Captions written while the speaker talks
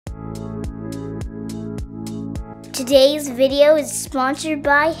Today's video is sponsored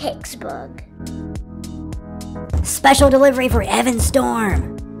by HexBug. Special delivery for Evan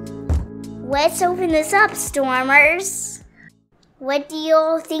Storm. Let's open this up, Stormers. What do you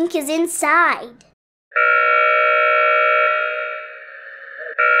all think is inside?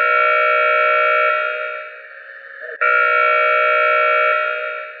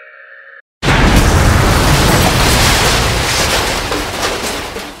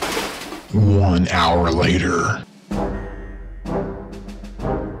 One hour later.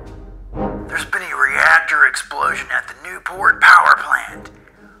 There's been a reactor explosion at the NewPort power plant.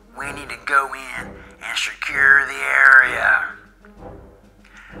 We need to go in and secure the area.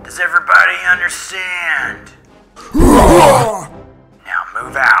 Does everybody understand? Now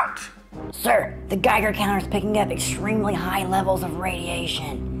move out. Sir, the Geiger counter is picking up extremely high levels of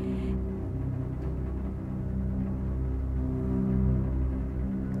radiation.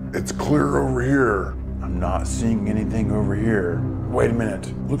 It's clear over here. I'm not seeing anything over here. Wait a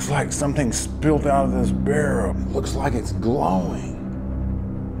minute. Looks like something spilled out of this barrel. Looks like it's glowing.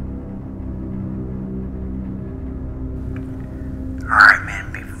 Alright,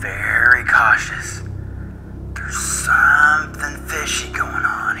 men, be very cautious. There's something fishy going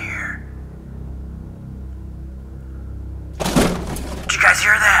on here. Did you guys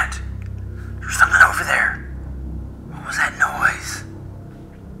hear that? There's something over there. What was that noise?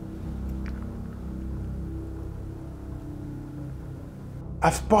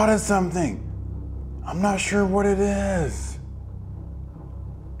 I've spotted something. I'm not sure what it is.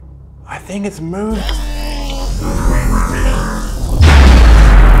 I think it's moving.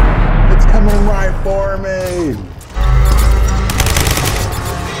 It's coming right for me.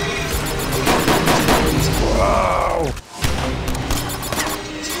 Whoa.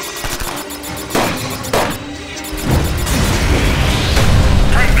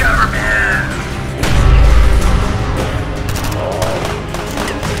 Take cover, man.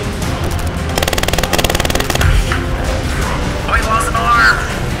 Oh, he lost an arm.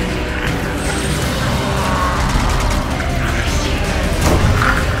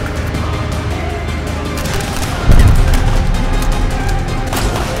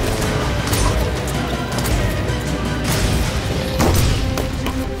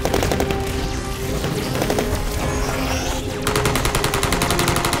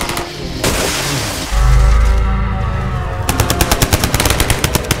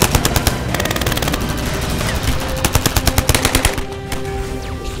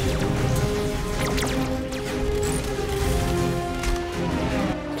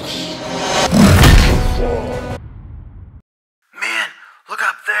 Man, look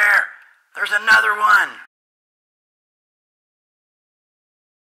up there. There's another one.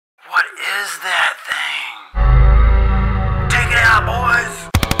 What is that thing? Take it out, boys.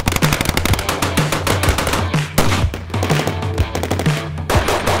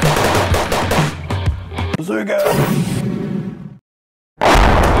 Bazooka.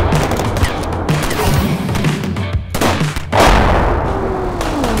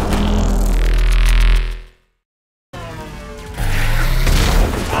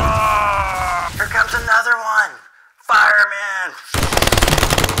 Here comes another one. Fireman.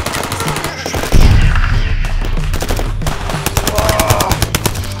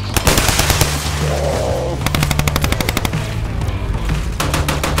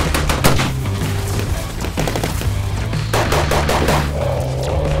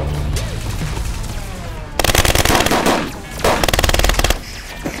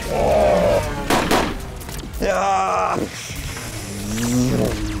 Yeah.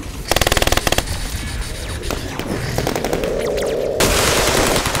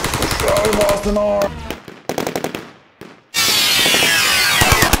 I lost an arm.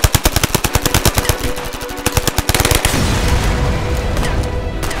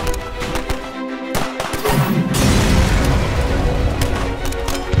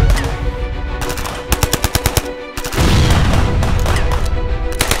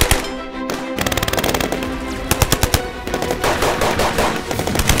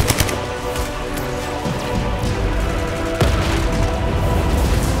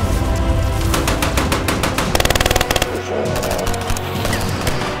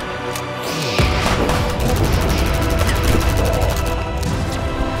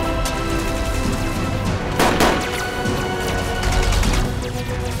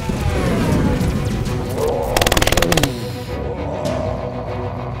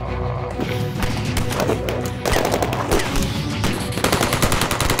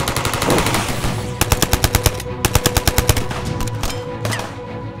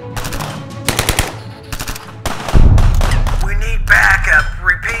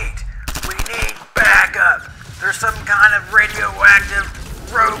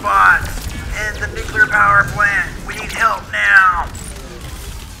 plant. We need help now.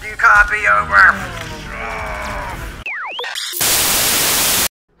 Do you copy? Over.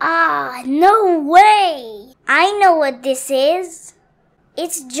 Ah, no way! I know what this is.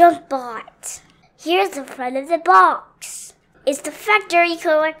 It's JunkBot. Here's the front of the box. It's the factory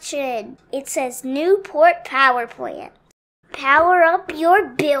collection. It says NewPort Power Plant. Power up your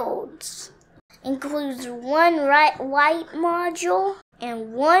builds. Includes one white module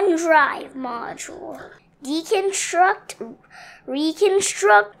and one drive module. Deconstruct,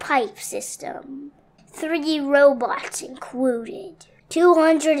 reconstruct pipe system. 3 robots included.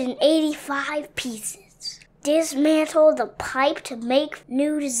 285 pieces. Dismantle the pipe to make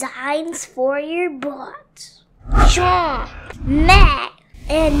new designs for your bots. Sean, Matt,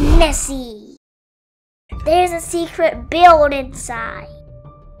 and Nessie. There's a secret build inside.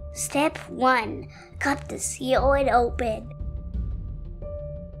 Step 1. Cut the seal and open.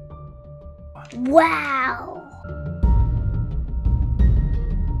 Wow!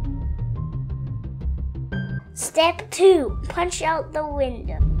 Step 2. Punch out the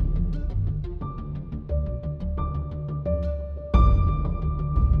window.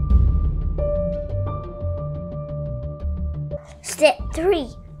 Step 3.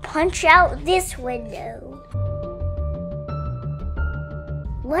 Punch out this window.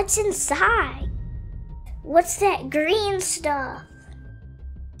 What's inside? What's that green stuff?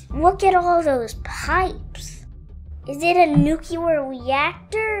 Look at all those pipes. Is it a nuclear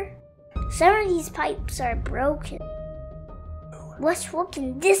reactor? Some of these pipes are broken. Let's look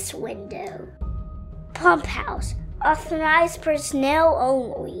in this window. Pump house. Authorized personnel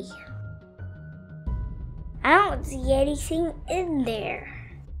only. I don't see anything in there.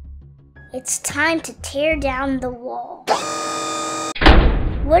 It's time to tear down the wall.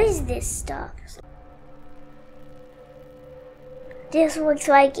 What is this stuff? This looks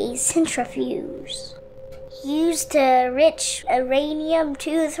like a centrifuge. Used to enrich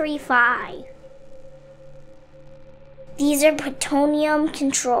uranium-235. These are plutonium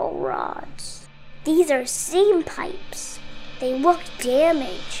control rods. These are steam pipes. They look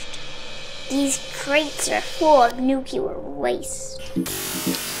damaged. These crates are full of nuclear waste.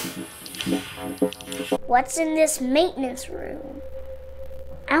 What's in this maintenance room?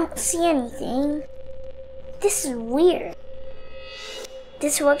 I don't see anything. This is weird.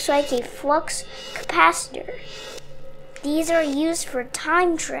 This looks like a flux capacitor. These are used for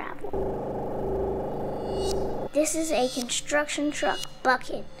time travel. This is a construction truck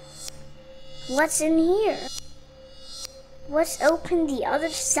bucket. What's in here? Let's open the other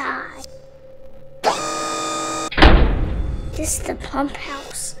side. This is the pump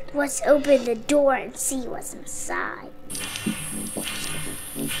house. Let's open the door and see what's inside.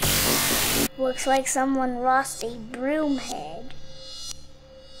 Looks like someone lost a broom head.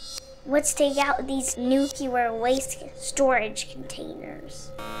 Let's take out these nuclear waste storage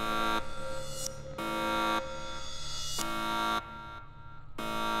containers.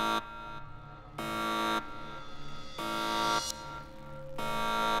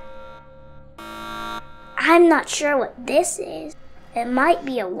 I'm not sure what this is. It might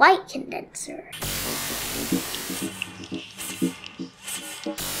be a light condenser.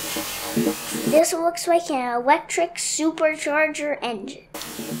 This looks like an electric supercharger engine.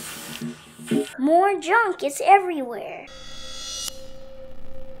 More junk is everywhere.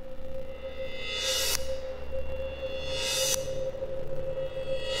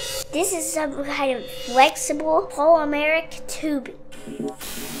 This is some kind of flexible polymeric tubing.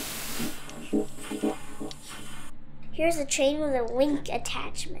 Here's a chain with a link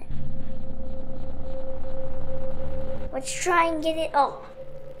attachment. Let's try and get it off.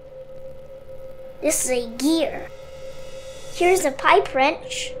 This is a gear. Here's a pipe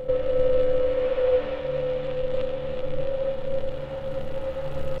wrench.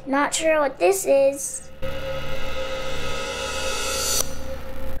 Not sure what this is.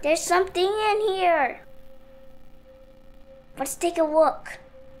 There's something in here. Let's take a look.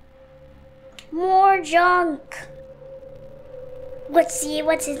 More junk. Let's see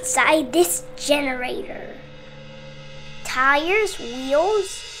what's inside this generator. Tires,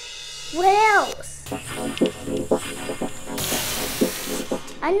 wheels, what else?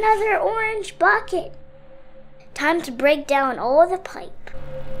 Another orange bucket. Time to break down all the pipe.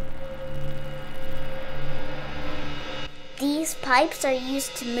 These pipes are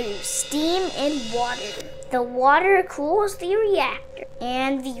used to move steam and water. The water cools the reactor,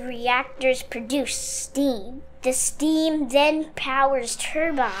 and the reactors produce steam. The steam then powers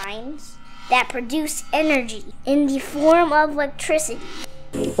turbines that produce energy in the form of electricity.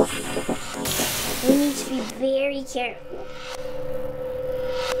 We need to be very careful.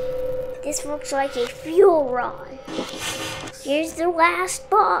 This looks like a fuel rod. Here's the last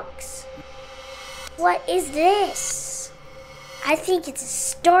box. What is this? I think it's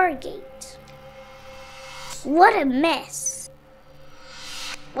a Stargate. What a mess.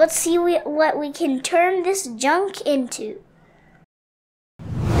 Let's see what we can turn this junk into.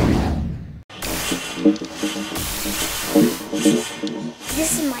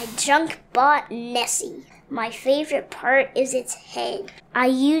 This is my JunkBot Nessie. My favorite part is its head. I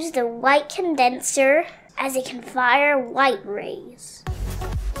use the light condenser as it can fire light rays.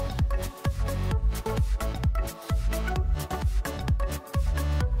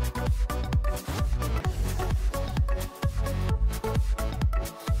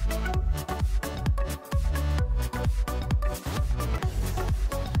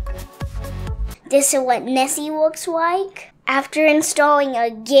 This is what Nessie looks like after installing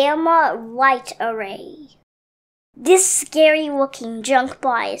a gamma light array. This scary looking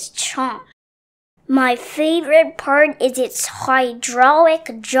JunkBot is Chomp. My favorite part is its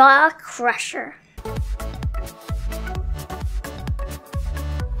hydraulic jaw crusher.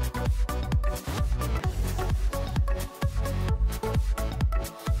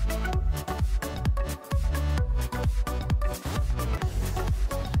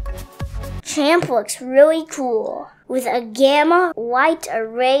 Champ looks really cool with a gamma light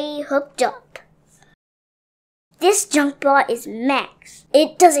array hooked up. This JunkBot is Max.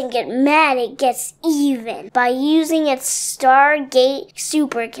 It doesn't get mad, it gets even by using its Stargate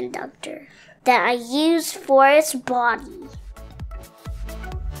superconductor that I used for its body.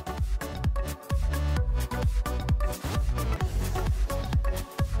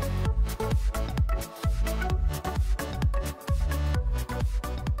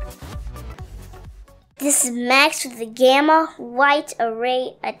 This is Max with the gamma light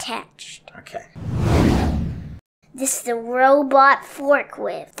array attached. Okay. This is the robot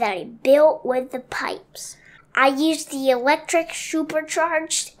forklift that I built with the pipes. I used the electric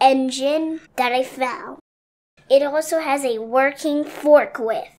supercharged engine that I found. It also has a working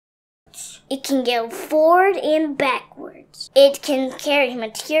forklift. It can go forward and backwards. It can carry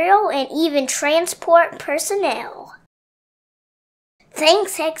material and even transport personnel.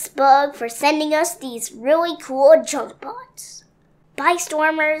 Thanks, HexBug, for sending us these really cool JunkBots. Bye,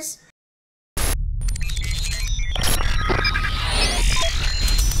 Stormers!